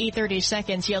Treasury up 8/30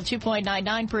 seconds. Yield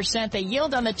 2.99%. The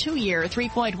yield on the 2-year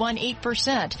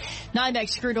 3.18%.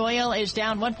 NYMEX crude oil is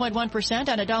down 1.1%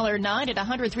 on $1.09 at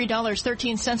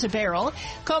 $103.13 a barrel.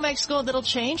 COMEX gold little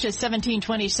change at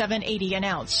 $17.2780 an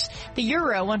ounce. The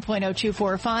euro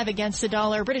 1.0245 against the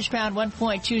dollar. British pound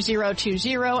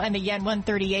 1.2020 and the yen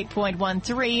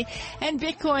 138.13. And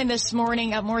Bitcoin this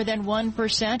morning up more than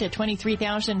 1% at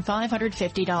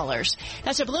 $23,550.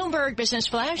 That's a Bloomberg Business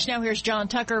Flash. Now here's John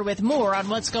Tucker with more on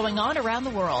what's going on around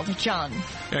the world. John.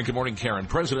 Yeah, good morning, Karen.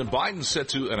 President Biden set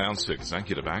to announce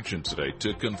executive action today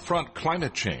to confront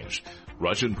climate change.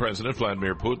 Russian President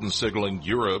Vladimir Putin signaling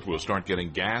Europe will start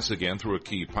getting gas again through a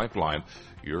key pipeline.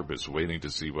 Europe is waiting to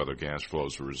see whether gas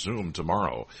flows resume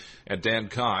tomorrow. And Dan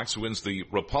Cox wins the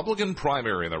Republican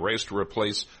primary in the race to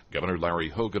replace Governor Larry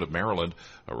Hogan of Maryland,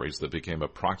 a race that became a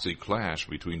proxy clash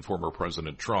between former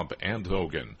President Trump and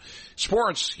Hogan.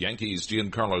 Sports, Yankees'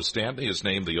 Giancarlo Stanton is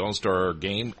named the All-Star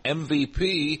Game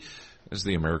MVP as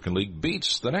the American League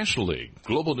beats the National League.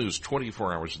 Global news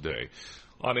 24 hours a day.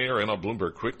 On air and on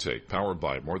Bloomberg Quick Take, powered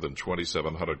by more than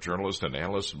 2,700 journalists and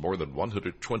analysts in more than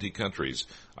 120 countries.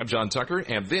 I'm John Tucker,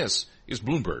 and this is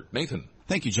Bloomberg. Nathan.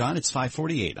 Thank you, John. It's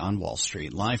 5:48 on Wall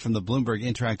Street. Live from the Bloomberg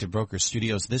Interactive Broker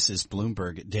Studios, this is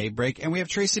Bloomberg Daybreak. And we have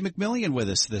Tracy McMillian with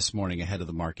us this morning ahead of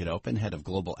the market open, head of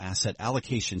Global Asset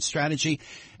Allocation Strategy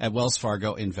at Wells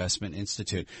Fargo Investment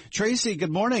Institute. Tracy,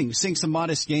 good morning. Seeing some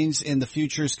modest gains in the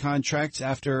futures contracts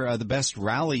after the best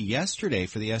rally yesterday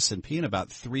for the S&P in about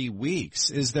 3 weeks.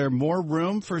 Is there more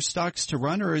room for stocks to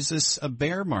run, or is this a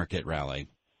bear market rally?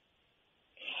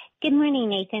 Good morning,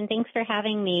 Nathan. Thanks for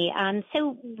having me.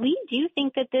 So we do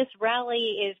think that this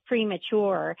rally is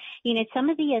premature. You know, some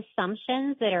of the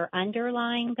assumptions that are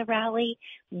underlying the rally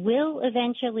will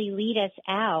eventually lead us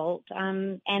out,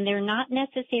 and they're not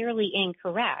necessarily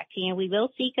incorrect. You know, we will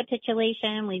see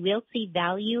capitulation. We will see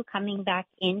value coming back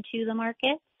into the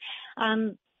market.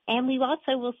 And we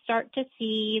also will start to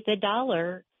see the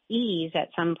dollar ease at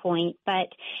some point. But,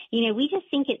 you know, we just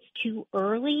think it's too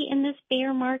early in this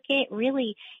bear market,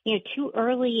 really, you know, too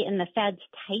early in the Fed's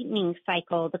tightening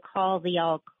cycle to call the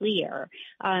all clear.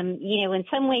 You know, in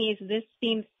some ways, this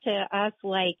seems to us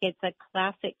like it's a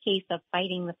classic case of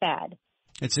fighting the Fed.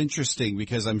 It's interesting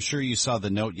because I'm sure you saw the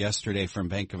note yesterday from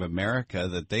Bank of America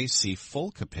that they see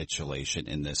full capitulation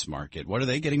in this market. What are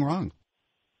they getting wrong?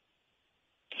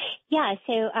 Yeah,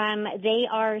 so they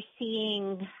are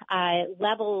seeing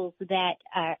levels that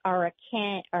are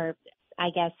akin, or I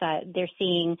guess they're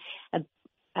seeing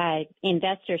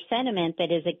investor sentiment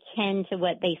that is akin to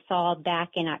what they saw back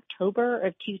in October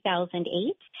of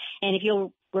 2008. And if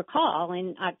you'll recall,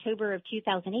 in October of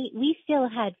 2008, we still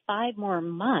had 5 more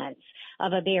months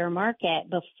of a bear market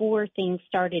before things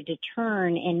started to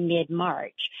turn in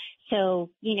mid-March. So,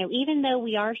 you know, even though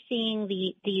we are seeing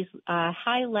these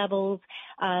high levels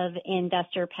of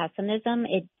investor pessimism,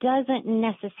 it doesn't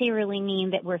necessarily mean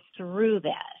that we're through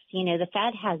this. You know, the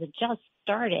Fed has just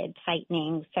started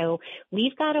tightening, so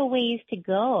we've got a ways to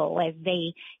go as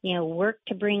they, you know, work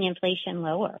to bring inflation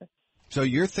lower. So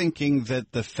you're thinking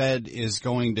that the Fed is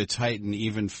going to tighten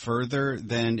even further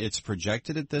than it's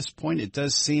projected at this point? It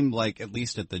does seem like, at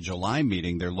least at the July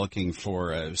meeting, they're looking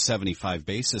for a 75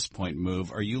 basis point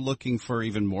move. Are you looking for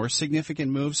even more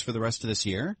significant moves for the rest of this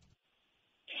year?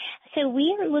 So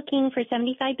we are looking for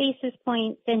 75 basis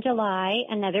points in July,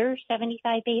 another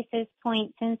 75 basis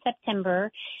points in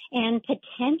September, and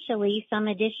potentially some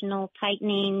additional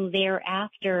tightening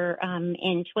thereafter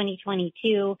in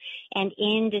 2022 and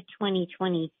into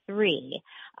 2023.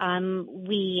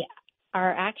 We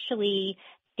are actually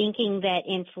thinking that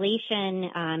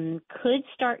inflation could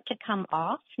start to come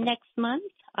off next month.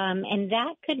 And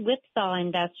that could whipsaw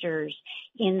investors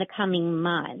in the coming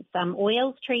months.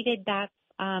 Oil's traded back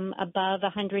above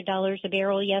 $100 a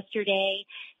barrel yesterday.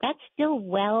 That's still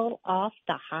well off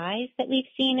the highs that we've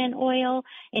seen in oil.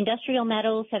 Industrial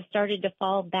metals have started to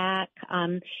fall back,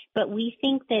 but we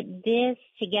think that this,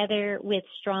 together with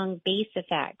strong base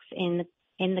effects in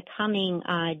the coming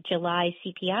July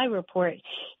CPI report,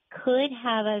 could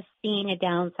have us seeing a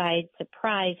downside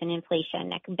surprise in inflation.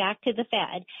 Now, back to the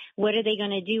Fed. What are they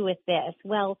going to do with this?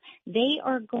 Well, they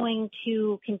are going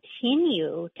to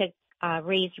continue to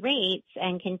raise rates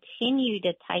and continue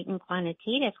to tighten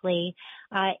quantitatively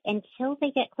until they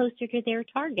get closer to their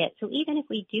target. So even if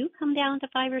we do come down to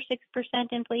 5 or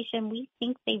 6% inflation, we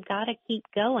think they've got to keep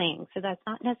going. So that's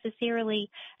not necessarily,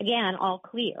 again, all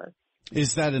clear.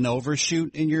 Is that an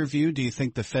overshoot in your view? Do you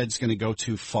think the Fed's going to go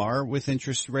too far with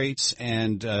interest rates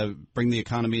and bring the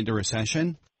economy into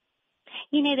recession?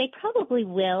 You know, they probably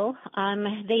will.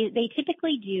 They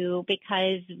typically do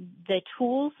because the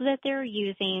tools that they're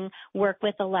using work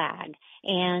with a lag,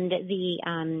 and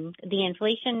the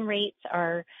inflation rates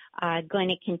are going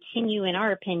to continue, in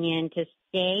our opinion, to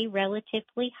stay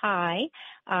relatively high,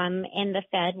 and the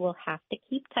Fed will have to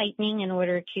keep tightening in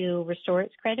order to restore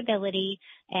its credibility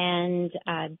and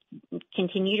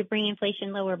continue to bring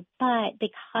inflation lower. But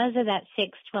because of that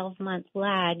 6-12 month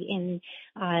lag in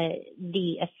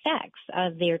the effects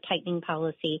of their tightening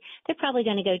policy, they're probably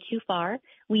going to go too far.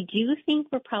 We do think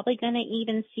we're probably going to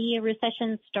even see a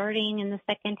recession starting in the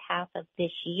second half of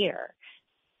this year.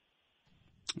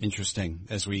 Interesting.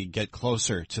 As we get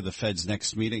closer to the Fed's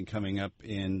next meeting coming up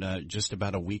in just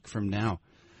about a week from now.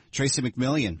 Tracy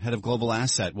McMillian, head of Global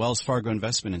Asset, Wells Fargo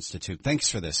Investment Institute. Thanks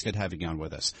for this. Good having you on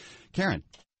with us. Karen.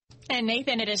 And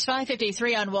Nathan, it is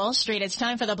 5:53 on Wall Street. It's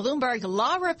time for the Bloomberg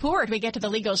Law Report. We get to the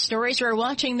legal stories we're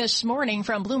watching this morning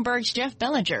from Bloomberg's Jeff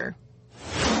Bellinger.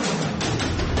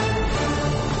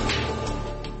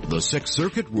 The Sixth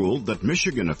Circuit ruled that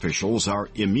Michigan officials are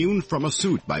immune from a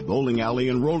suit by bowling alley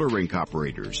and roller rink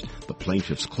operators. The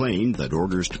plaintiffs claimed that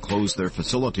orders to close their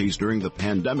facilities during the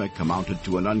pandemic amounted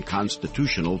to an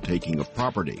unconstitutional taking of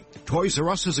property. Toys R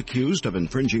Us is accused of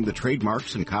infringing the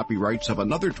trademarks and copyrights of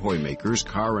another toy maker's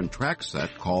car and track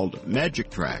set called Magic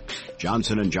Tracks.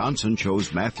 Johnson & Johnson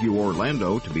chose Matthew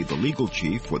Orlando to be the legal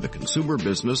chief for the consumer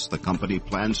business the company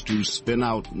plans to spin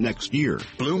out next year.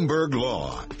 Bloomberg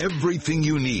Law. Everything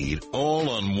you need, all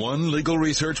on one legal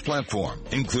research platform,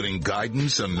 including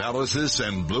guidance, analysis,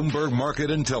 and Bloomberg Market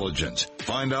Intelligence.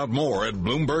 Find out more at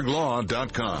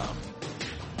BloombergLaw.com.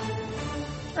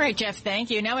 All right, Jeff, thank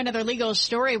you. Now another legal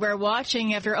story we're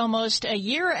watching. After almost a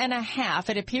year and a half,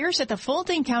 it appears that the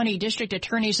Fulton County District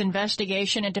Attorney's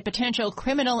investigation into potential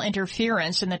criminal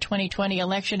interference in the 2020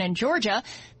 election in Georgia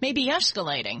may be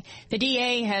escalating. The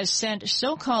DA has sent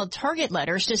so-called target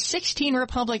letters to 16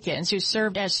 Republicans who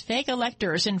served as fake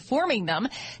electors, informing them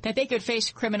that they could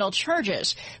face criminal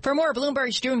charges. For more,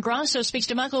 Bloomberg's June Grosso speaks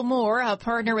to Michael Moore, a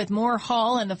partner with Moore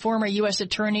Hall and the former U.S.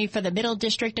 Attorney for the Middle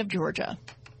District of Georgia.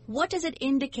 What does it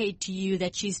indicate to you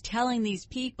that she's telling these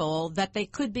people that they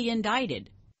could be indicted?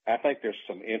 I think there's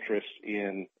some interest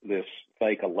in this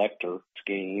fake elector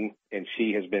scheme, and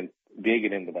she has been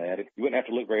digging into that. You wouldn't have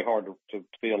to look very hard to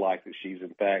feel like that she's,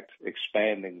 in fact,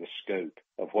 expanding the scope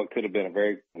of what could have been a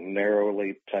very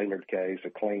narrowly tailored case, a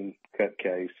clean-cut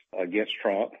case against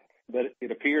Trump. But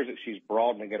it appears that she's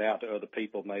broadening it out to other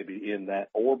people maybe in that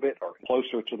orbit or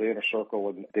closer to the inner circle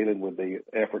and dealing with the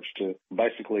efforts to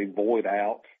basically void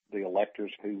out the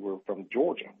electors who were from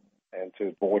Georgia and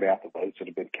to void out the votes that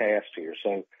have been cast here.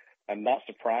 So I'm not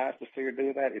surprised to see her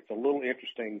do that. It's a little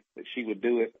interesting that she would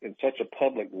do it in such a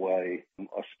public way,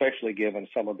 especially given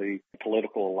some of the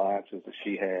political alliances that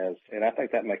she has. And I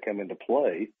think that may come into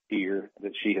play here,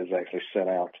 that she has actually sent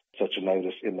out such a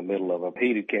notice in the middle of a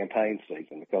heated campaign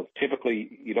season, because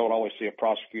typically you don't always see a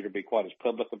prosecutor be quite as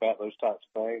public about those types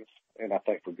of things, and I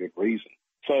think for good reason.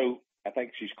 So I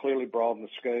think she's clearly broadened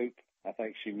the scope. I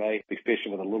think she may be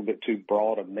fishing with a little bit too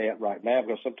broad a net right now,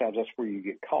 because sometimes that's where you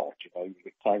get caught. You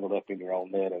get tangled up in your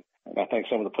own net. And I think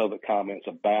some of the public comments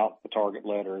about the target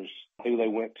letters, who they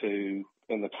went to,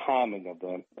 and the timing of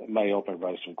them may open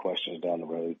everybody some questions down the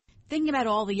road. Thinking about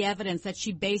all the evidence that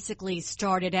she basically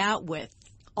started out with,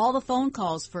 all the phone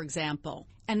calls, for example,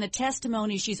 and the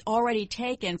testimony she's already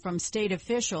taken from state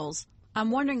officials, I'm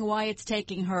wondering why it's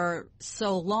taking her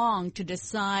so long to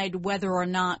decide whether or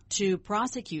not to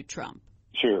prosecute Trump.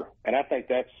 Sure. And I think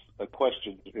that's a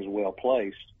question is well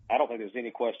placed. I don't think there's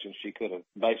any question she could have,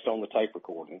 based on the tape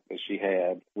recording that she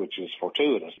had, which is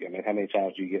fortuitous. I mean, how many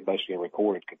times do you get basically a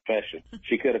recorded confession?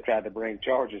 She could have tried to bring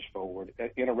charges forward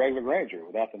in a regular grand jury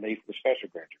without the need for the special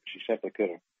grand jury. She simply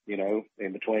could have,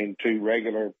 in between two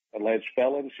regular alleged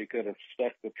felons, she could have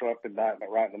stuck the Trump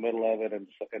indictment right in the middle of it, and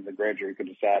the grand jury could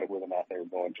decide whether or not they were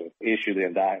going to issue the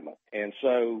indictment. And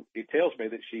so it tells me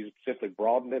that she's simply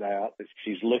broadened it out, that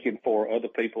she's looking for other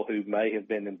people who may have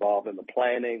been involved in the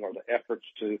planning or the efforts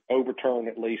to overturn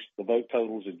at least the vote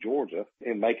totals in Georgia,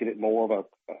 and making it more of a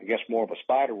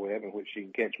spider web in which she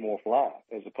can catch more flies,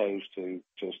 as opposed to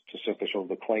simply sort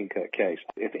of a clean-cut case.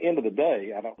 At the end of the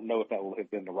day, I don't know if that will have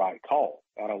been the right call.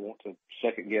 I don't want to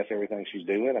second-guess everything she's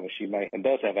doing. I mean, she may and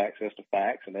does have access to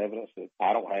facts and evidence that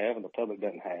I don't have and the public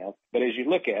doesn't have. But as you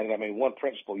look at it, I mean, one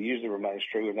principle usually remains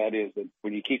true, and that is that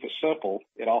when you keep it simple,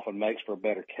 it often makes for a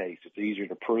better case. It's easier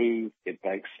to prove. It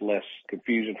makes less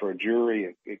confusion for a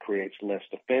jury. It creates less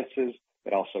defenses.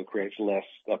 It also creates less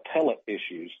appellate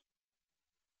issues.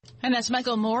 And that's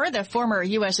Michael Moore, the former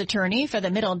U.S. Attorney for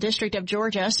the Middle District of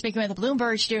Georgia, speaking with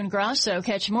Bloomberg's June Grosso.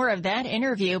 Catch more of that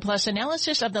interview plus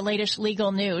analysis of the latest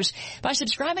legal news by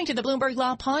subscribing to the Bloomberg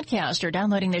Law Podcast or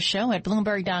downloading the show at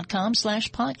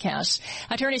Bloomberg.com/podcasts.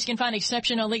 Attorneys can find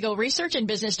exceptional legal research and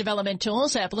business development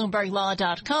tools at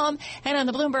BloombergLaw.com and on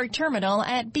the Bloomberg terminal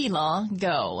at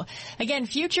BLawGo. Again,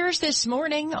 futures this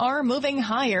morning are moving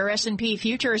higher. S&P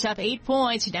futures up 8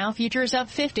 points, Dow futures up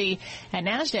 50, and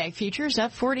NASDAQ futures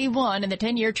up 41, and the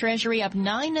 10-year Treasury up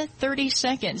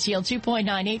 9/32, yield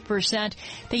 2.98%.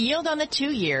 The yield on the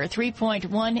 2-year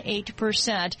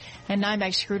 3.18%, and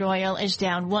NYMEX crude oil is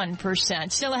down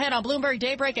 1%. Still ahead on Bloomberg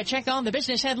Daybreak, a check on the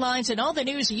business headlines and all the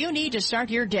news you need to start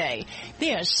your day.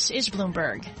 This is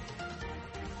Bloomberg.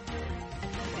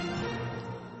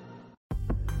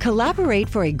 Collaborate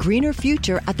for a greener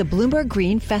future at the Bloomberg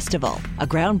Green Festival, a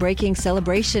groundbreaking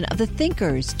celebration of the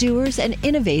thinkers, doers, and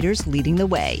innovators leading the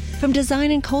way. From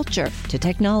design and culture to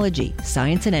technology,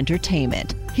 science, and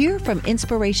entertainment. Hear from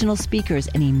inspirational speakers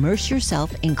and immerse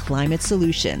yourself in climate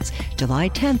solutions. July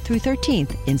 10th through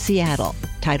 13th in Seattle.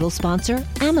 Title sponsor,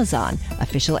 Amazon.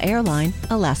 Official airline,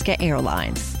 Alaska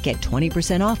Airlines. Get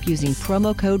 20% off using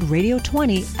promo code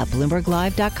radio20 at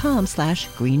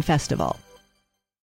BloombergLive.com/Green Festival.